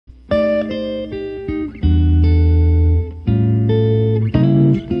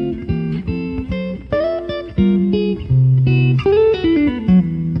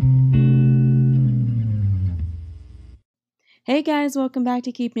guys, welcome back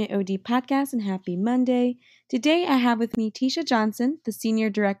to Keeping It OD podcast and happy Monday. Today I have with me Tisha Johnson, the Senior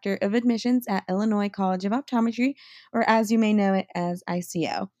Director of Admissions at Illinois College of Optometry, or as you may know it as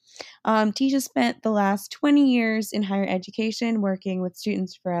ICO. Tisha spent the last 20 years in higher education working with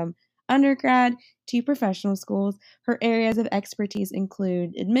students from undergrad to professional schools. Her areas of expertise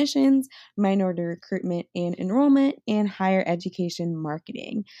include admissions, minority recruitment and enrollment, and higher education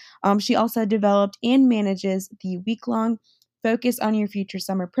marketing. She also developed and manages the week-long Focus on Your Future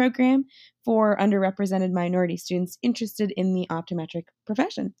summer program for underrepresented minority students interested in the optometric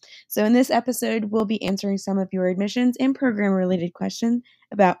profession. So in this episode, we'll be answering some of your admissions and program-related questions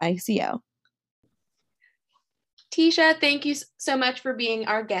about ICO. Tisha, thank you so much for being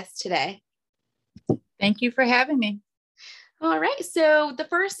our guest today. Thank you for having me. All right, so the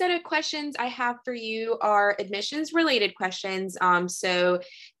first set of questions I have for you are admissions related questions. So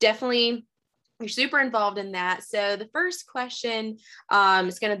definitely you're super involved in that. So the first question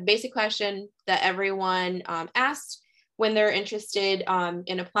is going to be the basic question that everyone asks when they're interested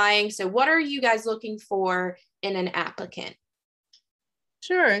in applying. So what are you guys looking for in an applicant?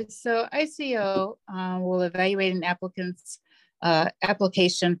 Sure. So ICO will evaluate an applicant's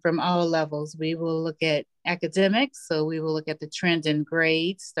application from all levels. We will look at academics. So we will look at the trend in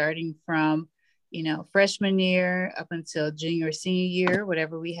grades starting from, freshman year up until junior or senior year,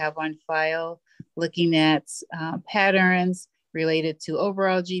 whatever we have on file, looking at patterns related to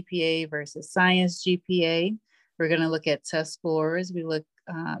overall GPA versus science GPA. We're going to look at test scores.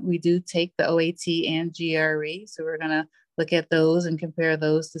 We do take the OAT and GRE. So we're going to look at those and compare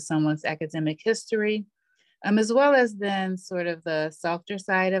those to someone's academic history, as well as then sort of the softer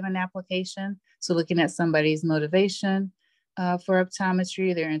side of an application. So looking at somebody's motivation for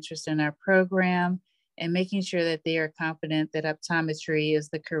optometry, their interest in our program, and making sure that they are confident that optometry is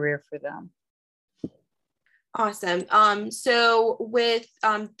the career for them. Awesome. So with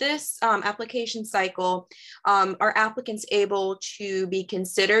this application cycle, are applicants able to be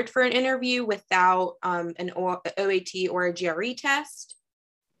considered for an interview without an OAT or a GRE test?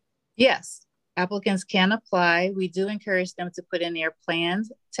 Yes, applicants can apply. We do encourage them to put in their planned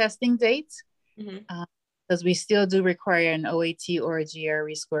testing dates because we still do require an OAT or a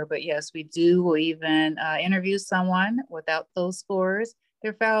GRE score. But yes, we do. We'll even interview someone without those scores.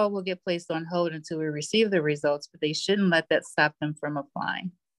 Their file will get placed on hold until we receive the results, but they shouldn't let that stop them from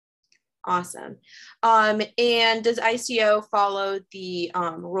applying. Awesome. And does ICO follow the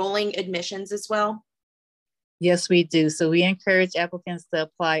rolling admissions as well? Yes, we do. So we encourage applicants to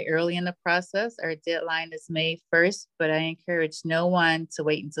apply early in the process. Our deadline is May 1st, but I encourage no one to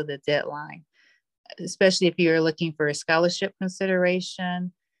wait until the deadline, especially if you're looking for a scholarship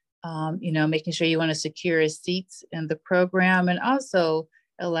consideration. Making sure you want to secure a seat in the program and also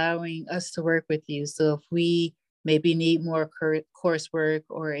allowing us to work with you. So if we maybe need more coursework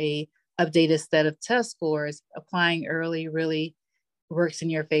or a updated set of test scores, applying early really works in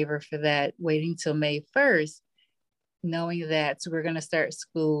your favor for that. Waiting till May 1st, knowing that we're going to start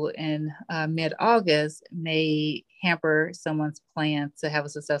school in mid-August may hamper someone's plan to have a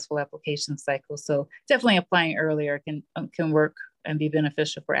successful application cycle. So definitely applying earlier can work and be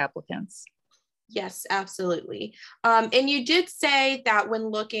beneficial for applicants. Yes, absolutely. And you did say that when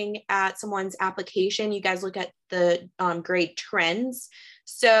looking at someone's application, you guys look at the grade trends.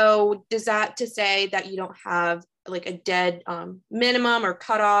 So does that to say that you don't have like a dead minimum or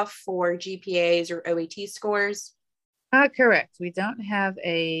cutoff for GPAs or OAT scores? Correct. We don't have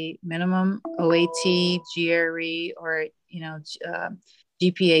a minimum OAT, GRE, or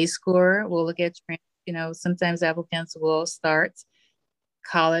GPA score. We'll look at sometimes applicants will start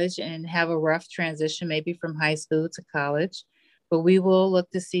college and have a rough transition, maybe from high school to college. But we will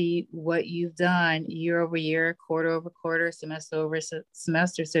look to see what you've done year over year, quarter over quarter, semester over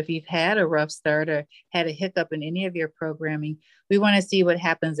semester. So if you've had a rough start or had a hiccup in any of your programming, we want to see what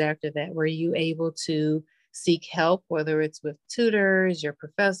happens after that. Were you able to seek help, whether it's with tutors, your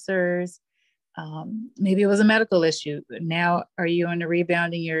professors? Maybe it was a medical issue. Now, are you on the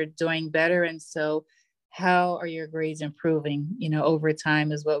rebounding? You're doing better. And so how are your grades improving, over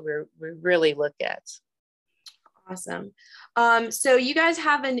time is what we really look at. Awesome. So you guys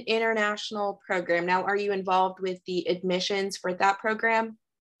have an international program. Now, are you involved with the admissions for that program?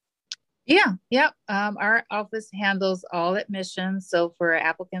 Yeah. Our office handles all admissions. So for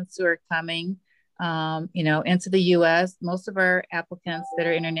applicants who are coming, into the U.S., most of our applicants that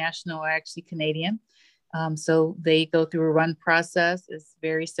are international are actually Canadian. So they go through a run process. It's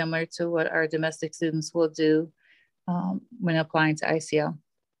very similar to what our domestic students will do when applying to ICO.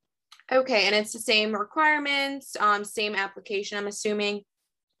 Okay, and it's the same requirements, same application, I'm assuming?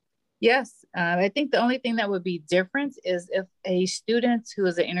 Yes, I think the only thing that would be different is if a student who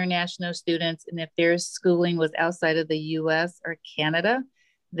is an international student and if their schooling was outside of the US or Canada,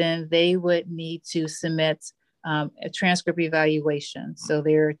 then they would need to submit a transcript evaluation. So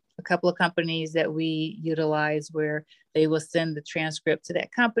there are a couple of companies that we utilize where they will send the transcript to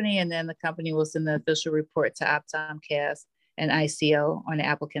that company, and then the company will send the official report to Optomcast and ICO on the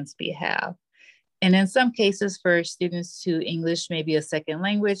applicant's behalf. And in some cases, for students who English may be a second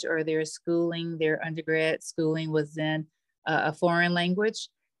language, or their undergrad schooling was in a foreign language,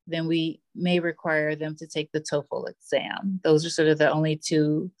 then we may require them to take the TOEFL exam. Those are sort of the only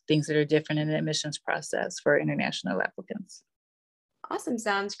two things that are different in the admissions process for international applicants. Awesome.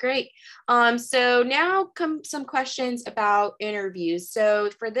 Sounds great. So now come some questions about interviews. So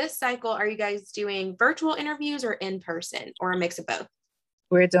for this cycle, are you guys doing virtual interviews or in person, or a mix of both?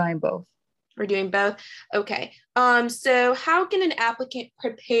 We're doing both. We're doing both. Okay. So how can an applicant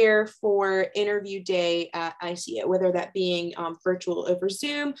prepare for interview day at ICO, whether that being virtual over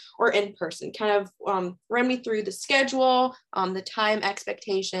Zoom or in person? Kind of run me through the schedule, the time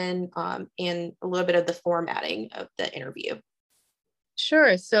expectation, and a little bit of the formatting of the interview.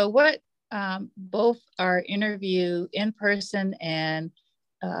 Sure. So what both our interview in person and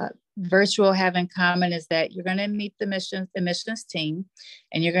virtual have in common is that you're going to meet the admissions team,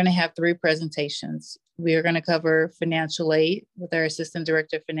 and you're going to have 3 presentations. We are going to cover financial aid with our assistant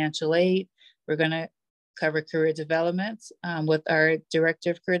director of financial aid. We're going to cover career development with our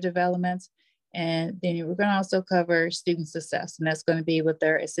director of career development. And then we're going to also cover student success, and that's going to be with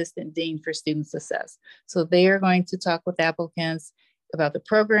our assistant dean for student success. So they are going to talk with applicants about the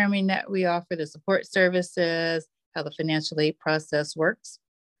programming that we offer, the support services, how the financial aid process works.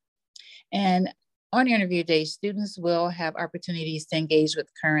 And on interview day, students will have opportunities to engage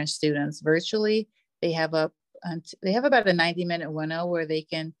with current students virtually. They have about a 90-minute window where they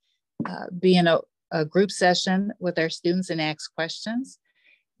can be in a group session with our students and ask questions.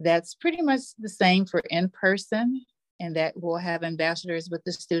 That's pretty much the same for in person, and that we'll have ambassadors with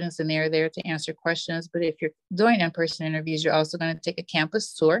the students, and they're there to answer questions. But if you're doing in-person interviews, you're also going to take a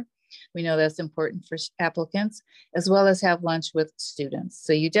campus tour. We know that's important for applicants, as well as have lunch with students.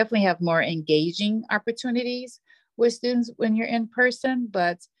 So you definitely have more engaging opportunities with students when you're in person,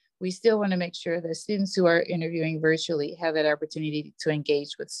 but we still want to make sure that students who are interviewing virtually have that opportunity to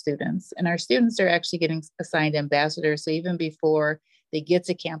engage with students. And our students are actually getting assigned ambassadors. So even before they get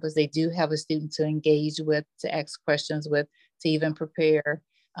to campus, they do have a student to engage with, to ask questions with, to even prepare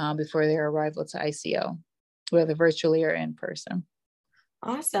before their arrival to ICO, whether virtually or in person.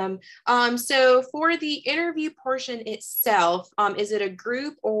 Awesome. So for the interview portion itself, is it a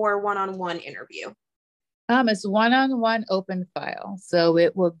group or one-on-one interview? It's one-on-one open file. So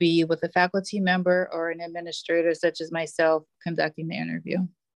it will be with a faculty member or an administrator such as myself conducting the interview.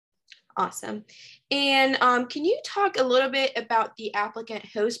 Awesome. And can you talk a little bit about the applicant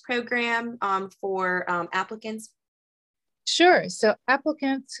host program for applicants? Sure. So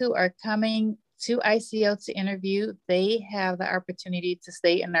applicants who are coming to ICO to interview, they have the opportunity to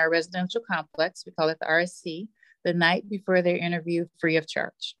stay in our residential complex, we call it the RSC, the night before their interview free of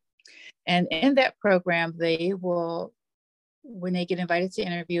charge. And in that program, they will, when they get invited to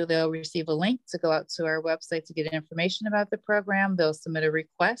interview, they'll receive a link to go out to our website to get information about the program. They'll submit a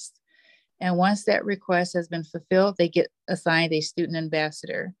request. And once that request has been fulfilled, they get assigned a student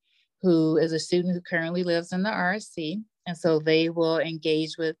ambassador who is a student who currently lives in the RSC. And so they will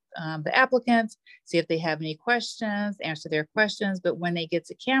engage with the applicants, see if they have any questions, answer their questions. But when they get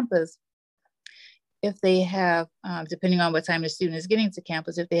to campus, if they have, depending on what time the student is getting to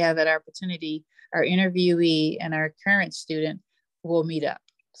campus, if they have that opportunity, our interviewee and our current student will meet up.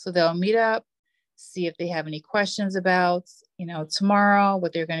 So they'll meet up, see if they have any questions about, tomorrow,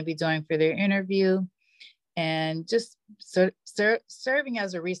 what they're going to be doing for their interview, and just serving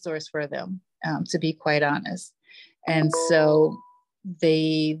as a resource for them, to be quite honest. And so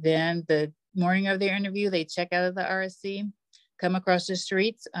the morning of their interview, they check out of the RSC, come across the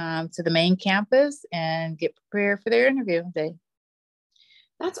streets to the main campus and get prepared for their interview day.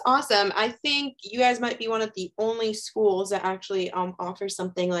 That's awesome. I think you guys might be one of the only schools that actually offer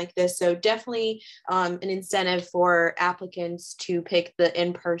something like this. So definitely an incentive for applicants to pick the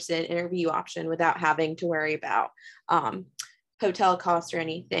in-person interview option without having to worry about hotel costs or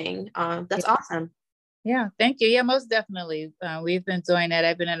anything. That's awesome. Yeah, thank you. Yeah, most definitely. We've been doing that.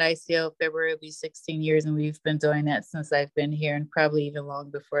 I've been at ICO February, it'll be 16 years, and we've been doing that since I've been here, and probably even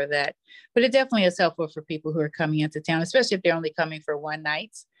long before that. But it definitely is helpful for people who are coming into town, especially if they're only coming for one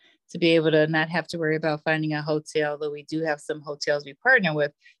night, to be able to not have to worry about finding a hotel, though we do have some hotels we partner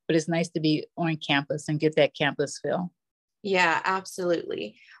with, but it's nice to be on campus and get that campus feel. Yeah,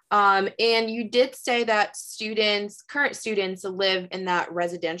 absolutely. And you did say that current students live in that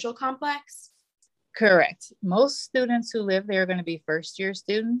residential complex? Correct. Most students who live there are going to be first-year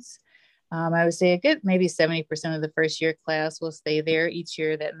students. I would say a good maybe 70% of the first-year class will stay there. Each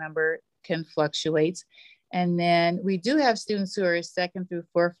year, that number can fluctuate. And then we do have students who are second through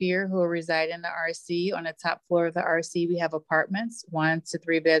fourth year who reside in the RC. On the top floor of the RC, we have apartments, 1 to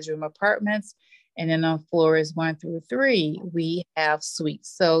 3 bedroom apartments. And then on floors 1 through 3, we have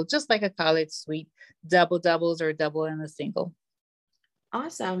suites. So just like a college suite, doubles or double and a single.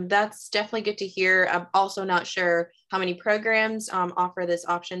 Awesome. That's definitely good to hear. I'm also not sure how many programs offer this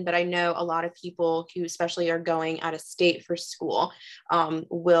option, but I know a lot of people who especially are going out of state for school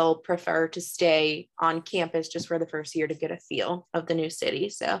will prefer to stay on campus just for the first year to get a feel of the new city.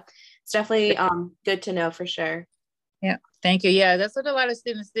 So it's definitely good to know for sure. Yeah, thank you. Yeah, that's what a lot of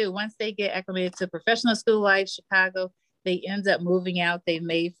students do. Once they get acclimated to professional school life, Chicago, they end up moving out. They've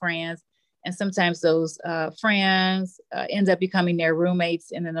made friends. And sometimes those friends end up becoming their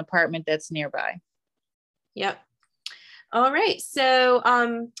roommates in an apartment that's nearby. Yep. All right. So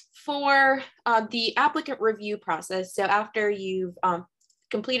for the applicant review process, so after you've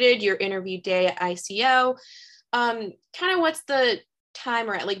completed your interview day at ICO, kind of what's the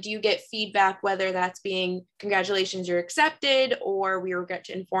timer at? Like, do you get feedback whether that's being congratulations, you're accepted, or we regret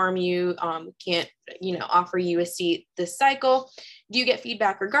to inform you can't offer you a seat this cycle? Do you get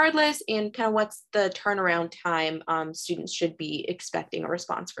feedback regardless, and kind of what's the turnaround time students should be expecting a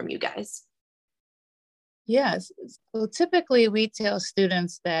response from you guys? Yes, so typically we tell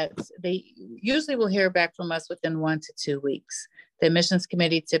students that they usually will hear back from us within 1 to 2 weeks. The admissions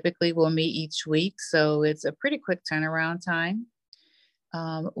committee typically will meet each week, so it's a pretty quick turnaround time.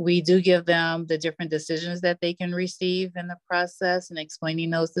 We do give them the different decisions that they can receive in the process and explaining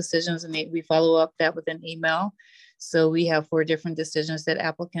those decisions, and we follow up that with an email. So we have 4 different decisions that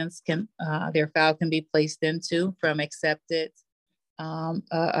applicants can, their file can be placed into, from accepted,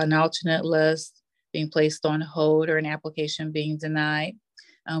 an alternate list, being placed on hold, or an application being denied.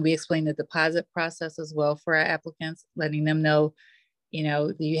 We explain the deposit process as well for our applicants, letting them know,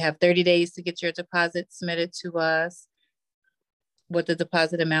 you have 30 days to get your deposit submitted to us, what the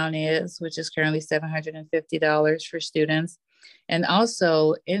deposit amount is, which is currently $750 for students. And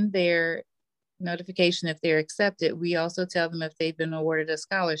also in their notification, if they're accepted, we also tell them if they've been awarded a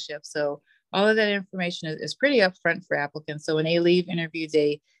scholarship. So all of that information is pretty upfront for applicants. So when they leave interview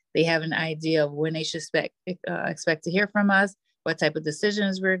day, they have an idea of when they should expect to hear from us, what type of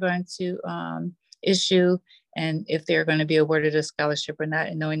decisions we're going to issue, and if they're going to be awarded a scholarship or not,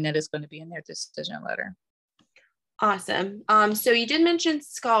 and knowing that it's going to be in their decision letter. Awesome. So you did mention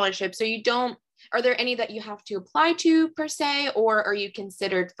scholarships. So are there any that you have to apply to per se, or are you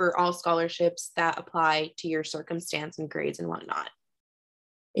considered for all scholarships that apply to your circumstance and grades and whatnot?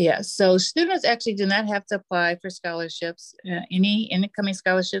 Yeah, so students actually do not have to apply for scholarships. Any incoming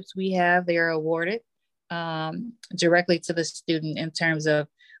scholarships we have, they are awarded directly to the student in terms of,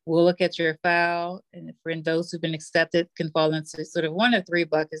 we'll look at your file, and for those who've been accepted can fall into sort of one of 3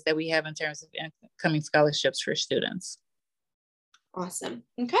 buckets that we have in terms of incoming scholarships for students. Awesome.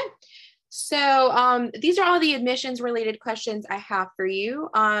 Okay. So these are all the admissions related questions I have for you.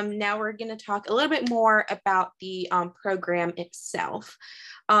 Now we're going to talk a little bit more about the program itself.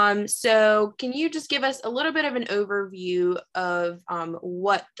 So can you just give us a little bit of an overview of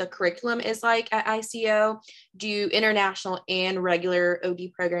what the curriculum is like at ICO? Do international and regular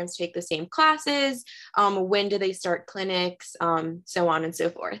OD programs take the same classes? When do they start clinics? So on and so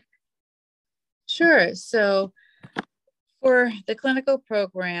forth. Sure. So for the clinical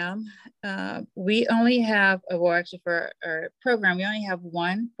program, we only have, well, actually for our program, we only have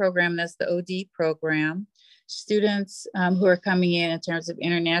 1 program, that's the OD program. Students who are coming in terms of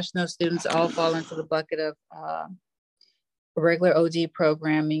international students all fall into the bucket of regular OD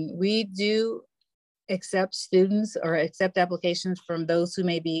programming. We do accept students or accept applications from those who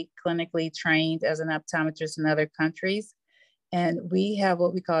may be clinically trained as an optometrist in other countries. And we have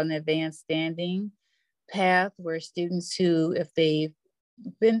what we call an advanced standing path, where students who, if they've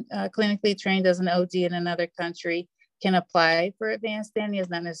been clinically trained as an OD in another country, can apply for advanced standing. Is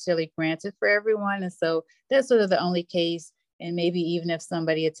not necessarily granted for everyone. And so that's sort of the only case. And maybe even if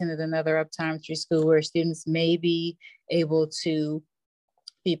somebody attended another optometry school, where students may be able to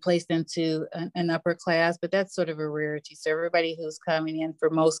be placed into an upper class, but that's sort of a rarity. So everybody who's coming in for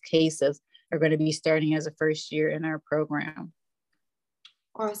most cases are going to be starting as a first year in our program.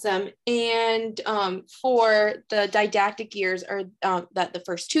 Awesome. And for the didactic years, are that the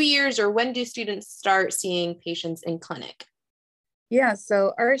first 2 years, or when do students start seeing patients in clinic? Yeah,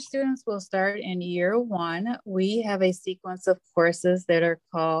 so our students will start in year one. We have a sequence of courses that are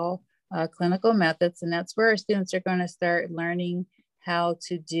called clinical methods, and that's where our students are going to start learning how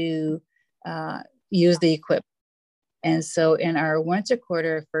to use the equipment. And so in our winter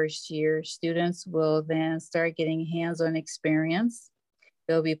quarter first year, students will then start getting hands-on experience.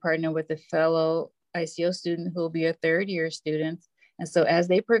 They'll be partnering with a fellow ICO student who will be a third year student. And so as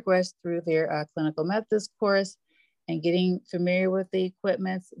they progress through their clinical methods course and getting familiar with the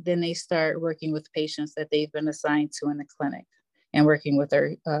equipment, then they start working with patients that they've been assigned to in the clinic and working with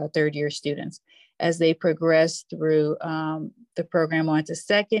our third year students. As they progress through the program on to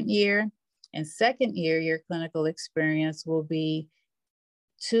second year, and second year, your clinical experience will be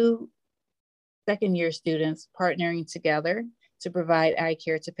 2 second year students partnering together to provide eye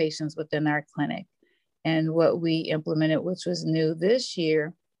care to patients within our clinic. And what we implemented, which was new this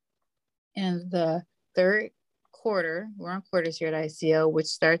year, in the third quarter, we're on quarters here at ICO, which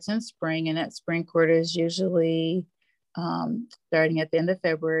starts in spring, and that spring quarter is usually starting at the end of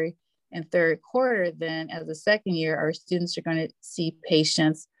February. And third quarter, then as a second year, our students are going to see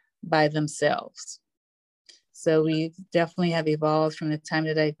patients by themselves. So we definitely have evolved from the time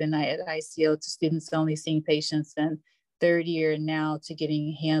that I've been at ICO to students only seeing patients in third year now to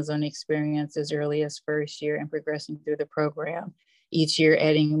getting hands-on experience as early as first year and progressing through the program, each year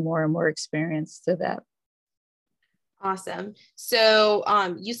adding more and more experience to that. Awesome. So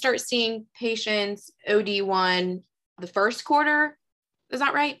you start seeing patients OD1 the first quarter, is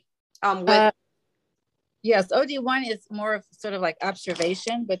that right? Yes, OD1 is more of sort of like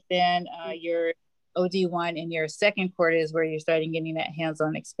observation, but then your OD1 in your second quarter is where you're starting getting that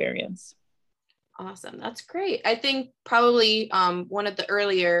hands-on experience. Awesome. That's great. I think probably one of the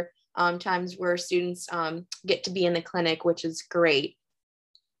earlier times where students get to be in the clinic, which is great.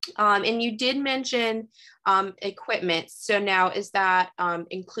 And you did mention equipment. So now is that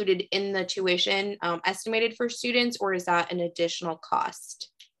included in the tuition estimated for students, or is that an additional cost?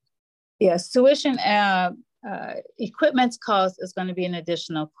 Yes, tuition equipment cost is going to be an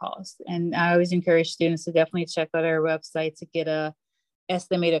additional cost. And I always encourage students to definitely check out our website to get a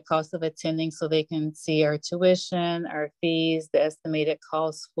estimated cost of attending so they can see our tuition, our fees, the estimated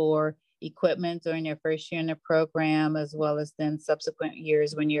costs for equipment during your first year in the program, as well as then subsequent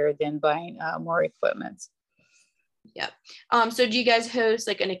years when you're then buying more equipment. Yep. So do you guys host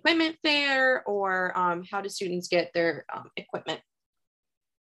like an equipment fair, or how do students get their equipment?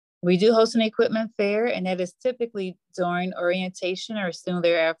 We do host an equipment fair, and that is typically during orientation or soon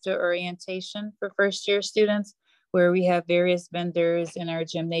thereafter orientation for first year students, where we have various vendors in our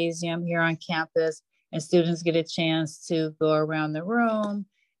gymnasium here on campus, and students get a chance to go around the room,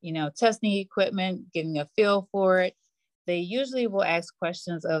 you know, testing equipment, getting a feel for it. They usually will ask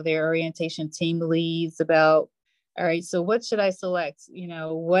questions of their orientation team leads about, all right, so what should I select? You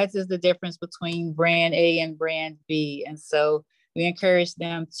know, what is the difference between brand A and brand B? And so we encourage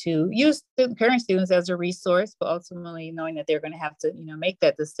them to use the current students as a resource, but ultimately knowing that they're going to have to, you know, make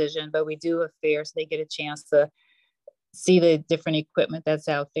that decision. But we do a fair so they get a chance to see the different equipment that's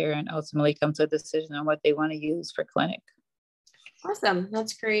out there and ultimately come to a decision on what they want to use for clinic. Awesome.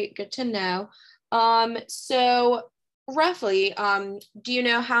 That's great. Good to know. So roughly, do you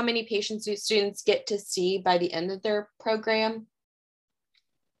know how many patients do students get to see by the end of their program?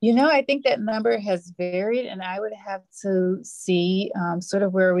 You know, I think that number has varied, and I would have to see sort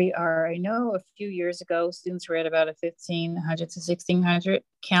of where we are. I know a few years ago, students were at about a 1,500 to 1,600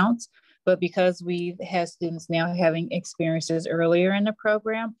 count, but because we've had students now having experiences earlier in the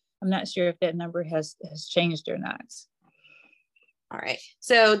program, I'm not sure if that number has changed or not. All right.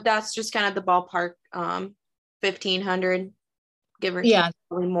 So that's just kind of the ballpark, 1,500, give or take,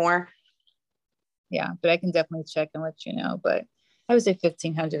 probably more. Yeah, but I can definitely check and let you know, but I would say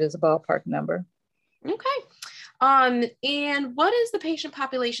 1,500 is a ballpark number. Okay. And what is the patient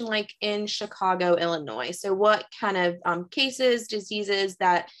population like in Chicago, Illinois? So what kind of cases, diseases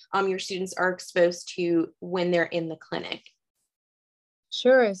that your students are exposed to when they're in the clinic?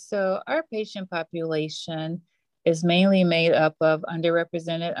 Sure. So our patient population is mainly made up of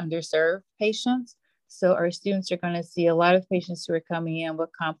underrepresented, underserved patients. So our students are going to see a lot of patients who are coming in with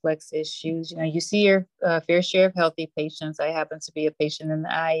complex issues. You know, you see your fair share of healthy patients. I happen to be a patient in the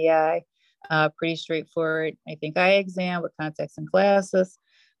IEI, pretty straightforward, I think, eye exam with contacts and glasses.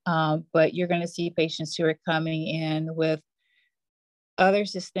 But you're going to see patients who are coming in with other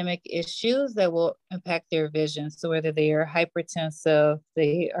systemic issues that will impact their vision. So whether they are hypertensive,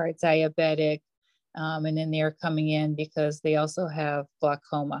 they are diabetic, and then they're coming in because they also have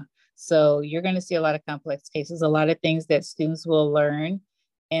glaucoma. So you're going to see a lot of complex cases, a lot of things that students will learn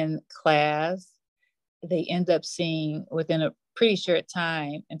in class. They end up seeing within pretty short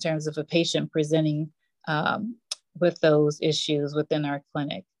time in terms of a patient presenting with those issues within our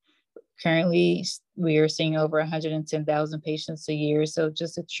clinic. Currently, we are seeing over 110,000 patients a year. So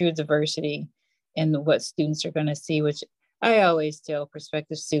just a true diversity in what students are going to see, which I always tell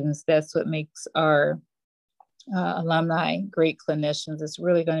prospective students, that's what makes our alumni great clinicians. It's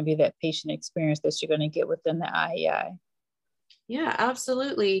really going to be that patient experience that you're going to get within the IEI. Yeah,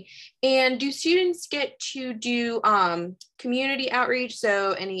 absolutely. And do students get to do community outreach?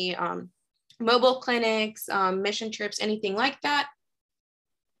 So any mobile clinics, mission trips, anything like that?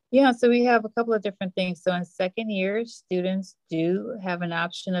 Yeah, so we have a couple of different things. So in second year, students do have an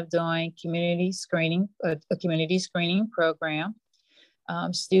option of doing community screening, a community screening program.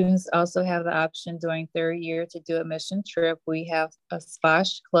 Students also have the option during third year to do a mission trip. We have a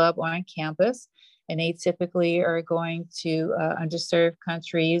SPOSH club on campus, and they typically are going to underserved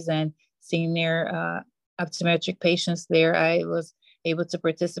countries and seeing their optometric patients there. I was able to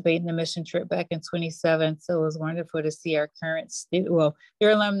participate in the mission trip back in 2017. So it was wonderful to see our current well,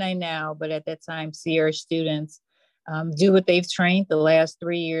 they're alumni now, but at that time, see our students do what they've trained the last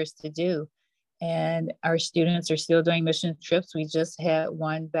 3 years to do. And our students are still doing mission trips. We just had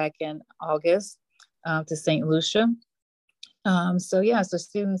one back in August to St. Lucia. So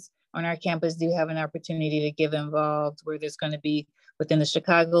students on our campus do have an opportunity to get involved, where there's going to be within the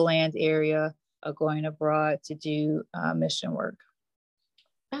Chicagoland area, going abroad to do mission work.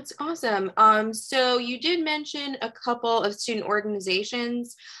 That's awesome. So you did mention a couple of student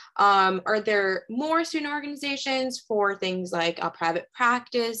organizations. Are there more student organizations for things like private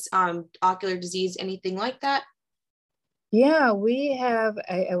practice, ocular disease, anything like that? Yeah, we have,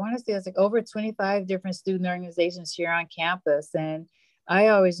 I want to say it's like over 25 different student organizations here on campus. And I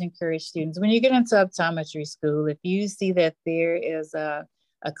always encourage students, when you get into optometry school, if you see that there is a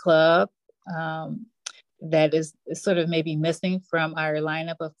club that is sort of maybe missing from our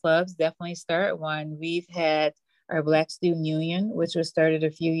lineup of clubs, definitely start one. We've had our Black Student Union, which was started a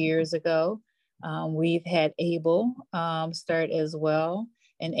few years ago. We've had ABLE start as well.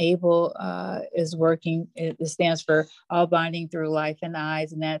 And ABLE is working, it stands for All Bonding Through Life and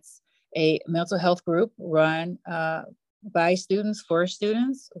Eyes, and that's a mental health group run by students for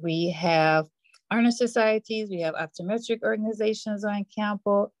students. We have honor societies, we have optometric organizations on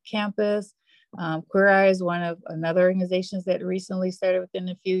campus. Queer Eye is one of another organizations that recently started within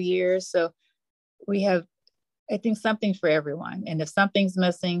a few years. So we have, I think, something for everyone. And if something's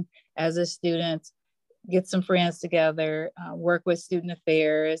missing as a student, get some friends together, work with student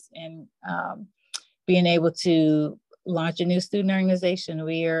affairs, and being able to launch a new student organization.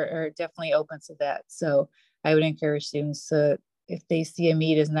 We are definitely open to that. So I would encourage students to, if they see a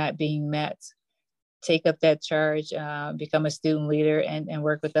need is not being met, take up that charge, become a student leader, and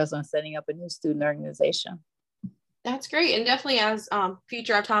work with us on setting up a new student organization. That's great. And definitely as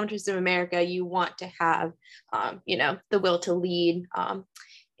future optometrists of America, you want to have, the will to lead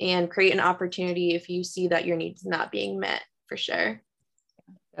and create an opportunity if you see that your needs not being met, for sure.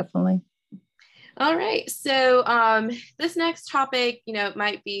 Definitely. All right. So this next topic,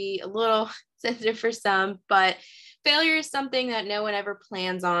 might be a little sensitive for some, but failure is something that no one ever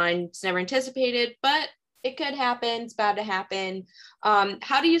plans on. It's never anticipated, but it could happen. It's bound to happen.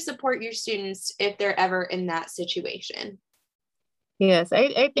 How do you support your students if they're ever in that situation? Yes,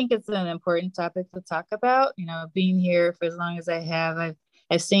 I think it's an important topic to talk about. Being here for as long as I have,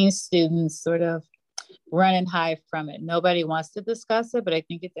 I've seen students sort of run and hide from it. Nobody wants to discuss it, but I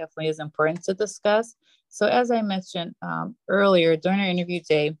think it definitely is important to discuss. So as I mentioned earlier, during our interview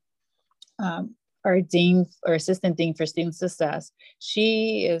day, our dean or assistant dean for student success,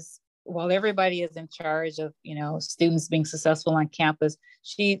 she is, while everybody is in charge of, students being successful on campus,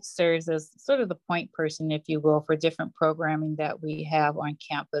 she serves as sort of the point person, if you will, for different programming that we have on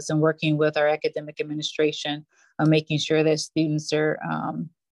campus, and working with our academic administration on making sure that students are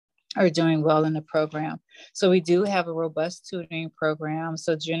doing well in the program. So we do have a robust tutoring program.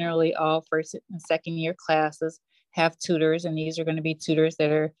 So generally all first and second year classes have tutors, and these are going to be tutors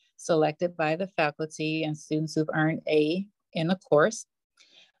that are selected by the faculty and students who've earned A in the course.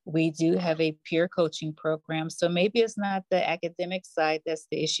 We do have a peer coaching program. So maybe it's not the academic side that's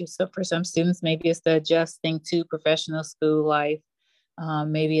the issue. So for some students, maybe it's the adjusting to professional school life,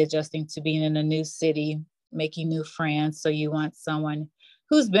 maybe adjusting to being in a new city, making new friends. So you want someone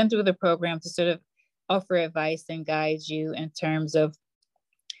who's been through the program to sort of offer advice and guide you in terms of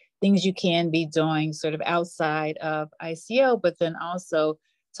things you can be doing sort of outside of ICO, but then also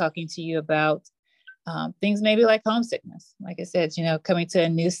talking to you about things maybe like homesickness. Like I said, coming to a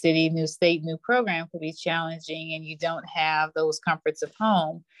new city, new state, new program could be challenging, and you don't have those comforts of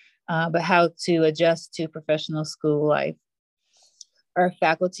home, but how to adjust to professional school life. Our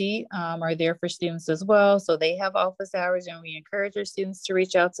faculty are there for students as well. So they have office hours, and we encourage our students to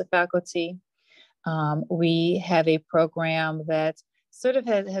reach out to faculty. We have a program that sort of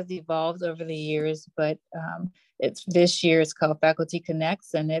has evolved over the years, but this year it's called Faculty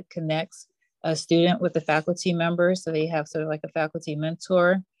Connects, and it connects a student with a faculty member. So they have sort of like a faculty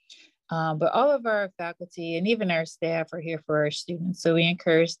mentor. But all of our faculty and even our staff are here for our students. So we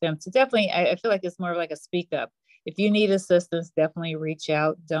encourage them to definitely, I feel like it's more like a speak up. If you need assistance, definitely reach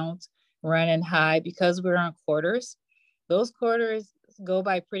out. Don't run and hide, because we're on quarters. Those quarters go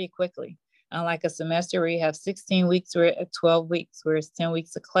by pretty quickly. Unlike a semester where you have 16 weeks, we're at 12 weeks, where it's 10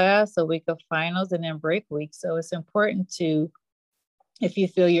 weeks of class, a week of finals, and then break week. So it's important to, if you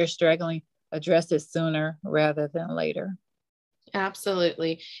feel you're struggling, address it sooner rather than later.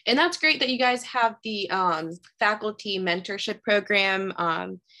 Absolutely. And that's great that you guys have the faculty mentorship program.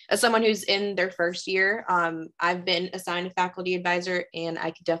 As someone who's in their first year, I've been assigned a faculty advisor, and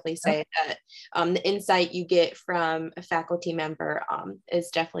I could definitely say that the insight you get from a faculty member is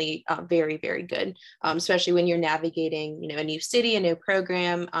definitely very, very good, especially when you're navigating, a new city, a new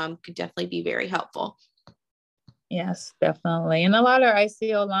program, could definitely be very helpful. Yes, definitely. And a lot are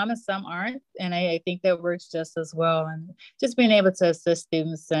ICO alum, some aren't. And I think that works just as well. And just being able to assist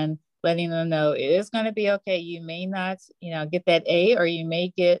students and letting them know it is going to be okay. You may not, get that A, or you may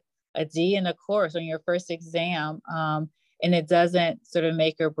get a D in a course on your first exam. And it doesn't sort of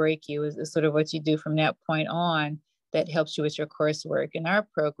make or break you. It's sort of what you do from that point on that helps you with your coursework. In our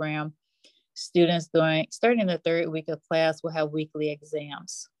program, students starting the third week of class will have weekly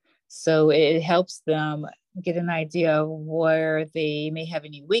exams. So it helps them get an idea of where they may have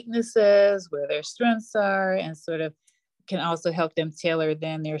any weaknesses, where their strengths are, and sort of can also help them tailor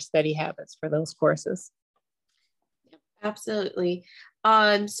then their study habits for those courses. Absolutely.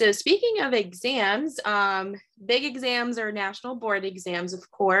 So speaking of exams, big exams are national board exams, of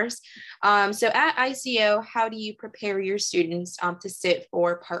course. So at ICO, how do you prepare your students to sit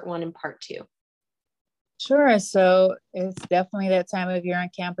for part 1 and part 2? Sure. So it's definitely that time of year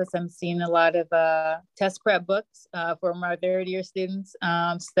on campus. I'm seeing a lot of test prep books for my third year students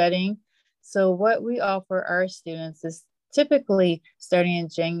studying. So what we offer our students is typically starting in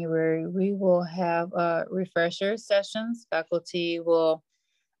January, we will have refresher sessions. Faculty will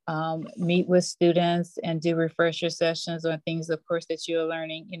meet with students and do refresher sessions on things, of course, that you're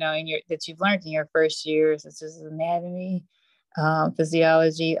learning, that you've learned in your first year, such as anatomy,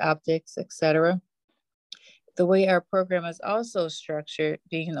 physiology, optics, etc. The way our program is also structured,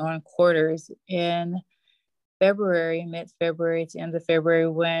 being on quarters, in February, mid-February to end of February,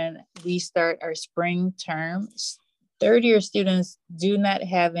 when we start our spring term, third year students do not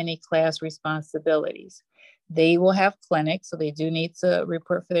have any class responsibilities. They will have clinics, so they do need to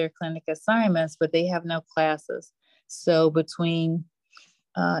report for their clinic assignments, but they have no classes. So between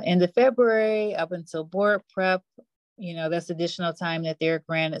end of February up until board prep, that's additional time that they're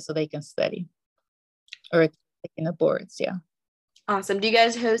granted so they can study or taking the boards. Yeah. Awesome. Do you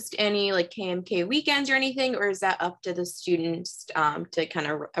guys host any like KMK weekends or anything, or is that up to the students to kind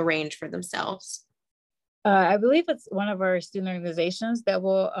of arrange for themselves? I believe it's one of our student organizations that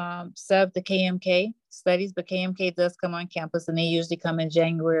will sub the KMK studies, but KMK does come on campus, and they usually come in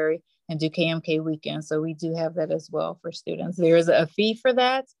January and do KMK weekends. So we do have that as well for students. There is a fee for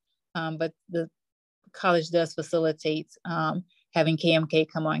that, but the college does facilitate having KMK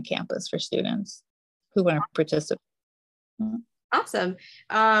come on campus for students who want to participate. Awesome.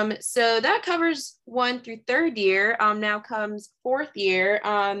 So that covers 1 through 3rd year. Now comes 4th year,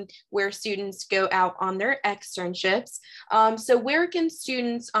 where students go out on their externships. So where can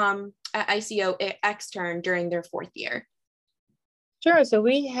students at ICO extern during their 4th year? Sure. So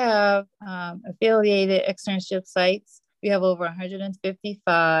we have affiliated externship sites. We have over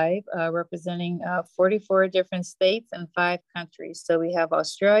 155 representing 44 different states and 5 countries. So we have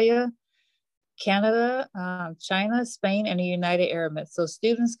Australia, Canada, China, Spain, and the United Arab Emirates. So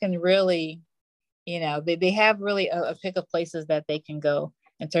students can really, they have really a pick of places that they can go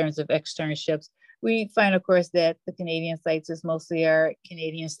in terms of externships. We find, of course, that the Canadian sites is mostly our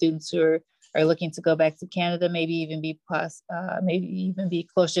Canadian students who are looking to go back to Canada, maybe even be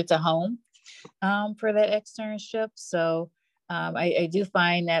closer to home for that externship. So I do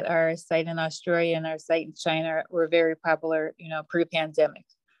find that our site in Australia and our site in China were very popular, pre-pandemic.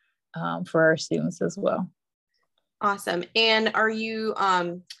 For our students as well. Awesome. And are you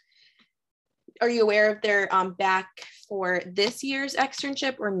aware if they're back for this year's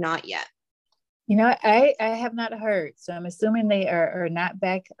externship or not yet? I have not heard. So I'm assuming they are not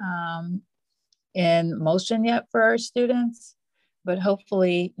back in motion yet for our students. but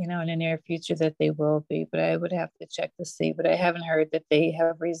hopefully, in the near future that they will be. But I would have to check to see. But I haven't heard that they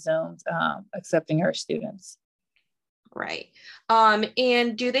have resumed accepting our students. Right.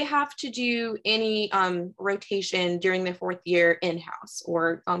 And do they have to do any rotation during their fourth year in-house,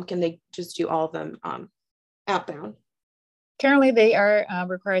 or can they just do all of them outbound? Currently, they are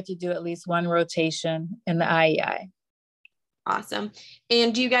required to do at least one rotation in the IEI. Awesome.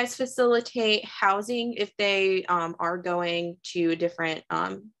 And do you guys facilitate housing if they are going to a different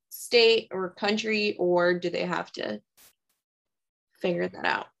state or country, or do they have to figure that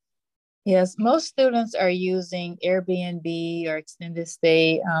out? Yes, most students are using Airbnb or extended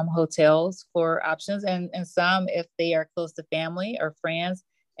stay hotels for options, and some, if they are close to family or friends,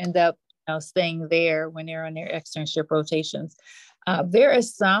 end up staying there when they're on their externship rotations. There are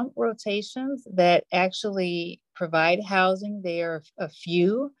some rotations that actually provide housing. There are a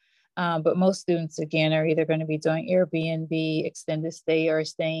few, but most students, again, are either going to be doing Airbnb, extended stay, or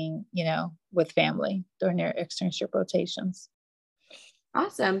staying, with family during their externship rotations.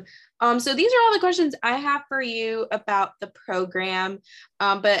 Awesome. So these are all the questions I have for you about the program.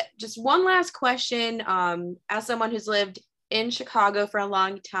 But just one last question, as someone who's lived in Chicago for a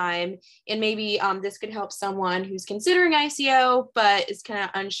long time, and maybe this could help someone who's considering ICO, but is kind of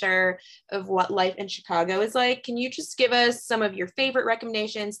unsure of what life in Chicago is like. Can you just give us some of your favorite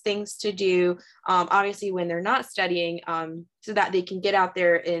recommendations, things to do, obviously when they're not studying, so that they can get out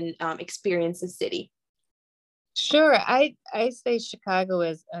there and experience the city? Sure. I say Chicago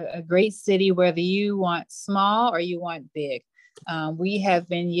is a great city, whether you want small or you want big. We have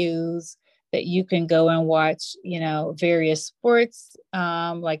venues that you can go and watch, various sports,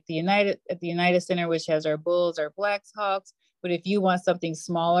 like the United Center, which has our Bulls, our Blackhawks. But if you want something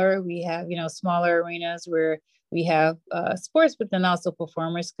smaller, we have, smaller arenas where we have sports, but then also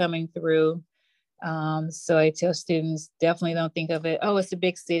performers coming through. So I tell students, definitely don't think of it, oh, it's a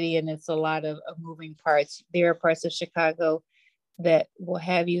big city and it's a lot of moving parts. There are parts of Chicago that will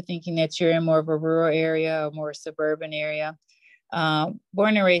have you thinking that you're in more of a rural area or more suburban area.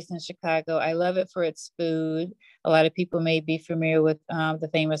 Born and raised in Chicago, I love it for its food. A lot of people may be familiar with the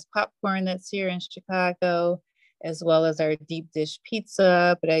famous popcorn that's here in Chicago, as well as our deep dish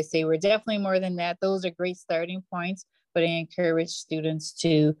pizza. But I say we're definitely more than that. Those are great starting points. But I encourage students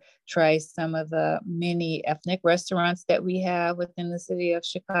to try some of the many ethnic restaurants that we have within the city of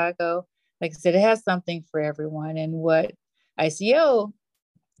Chicago. Like I said, it has something for everyone. And what ICO,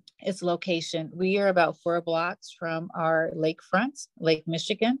 its location, we are about 4 blocks from our lakefront, Lake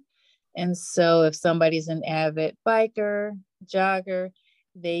Michigan. And so if somebody's an avid biker, jogger,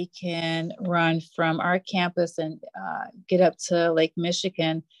 they can run from our campus and get up to Lake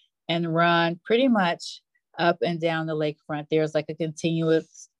Michigan and run pretty much up and down the lakefront. There's like a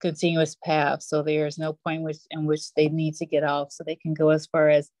continuous path. So there's no point in which they need to get off. So they can go as far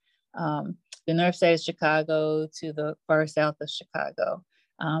as the north side of Chicago to the far south of Chicago.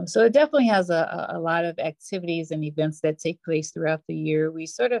 So it definitely has a lot of activities and events that take place throughout the year. We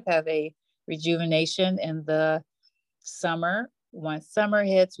sort of have a rejuvenation in the summer. Once summer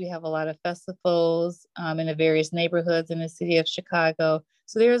hits, we have a lot of festivals in the various neighborhoods in the city of Chicago.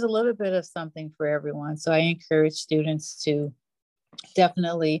 So there's a little bit of something for everyone. So I encourage students to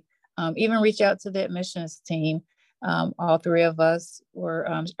definitely even reach out to the admissions team. All 3 of us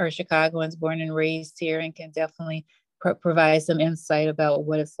are Chicagoans born and raised here and can definitely provide some insight about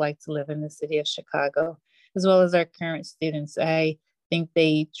what it's like to live in the city of Chicago, as well as our current students. I think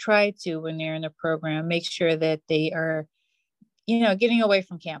they try to, when they're in the program, make sure that they are getting away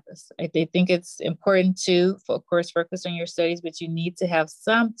from campus. They think it's important to, of course, focus on your studies, but you need to have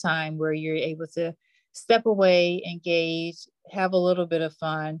some time where you're able to step away, engage, have a little bit of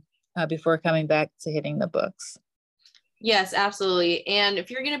fun before coming back to hitting the books. Yes, absolutely. And if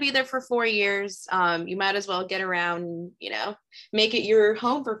you're going to be there for 4 years, you might as well get around, make it your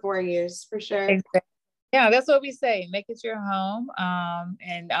home for 4 years for sure. Exactly. Yeah, that's what we say. Make it your home.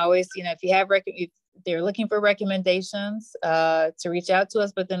 And always, if you have if they're looking for recommendations to reach out to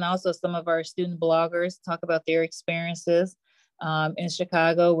us, but then also some of our student bloggers talk about their experiences in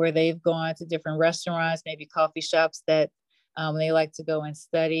Chicago, where they've gone to different restaurants, maybe coffee shops that they like to go and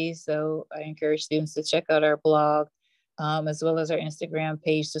study. So I encourage students to check out our blog, as well as our Instagram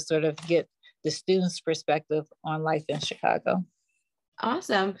page, to sort of get the students' perspective on life in Chicago.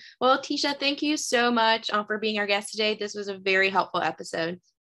 Awesome. Well, Tisha, thank you so much for being our guest today. This was a very helpful episode.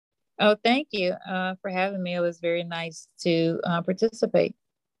 Oh, thank you for having me. It was very nice to participate.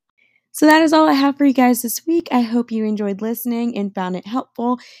 So that is all I have for you guys this week. I hope you enjoyed listening and found it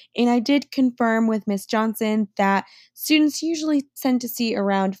helpful. And I did confirm with Ms. Johnson that students usually tend to see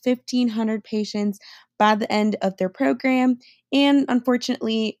around 1,500 patients by the end of their program. And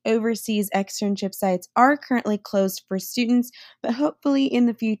unfortunately, overseas externship sites are currently closed for students, but hopefully in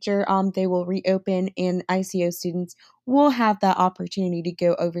the future, they will reopen and ICO students will have that opportunity to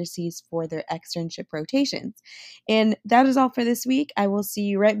go overseas for their externship rotations. And that is all for this week. I will see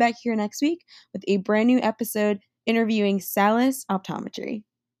you right back here next week with a brand new episode interviewing Salus Optometry.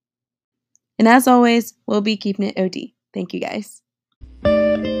 And as always, we'll be keeping it OD. Thank you guys.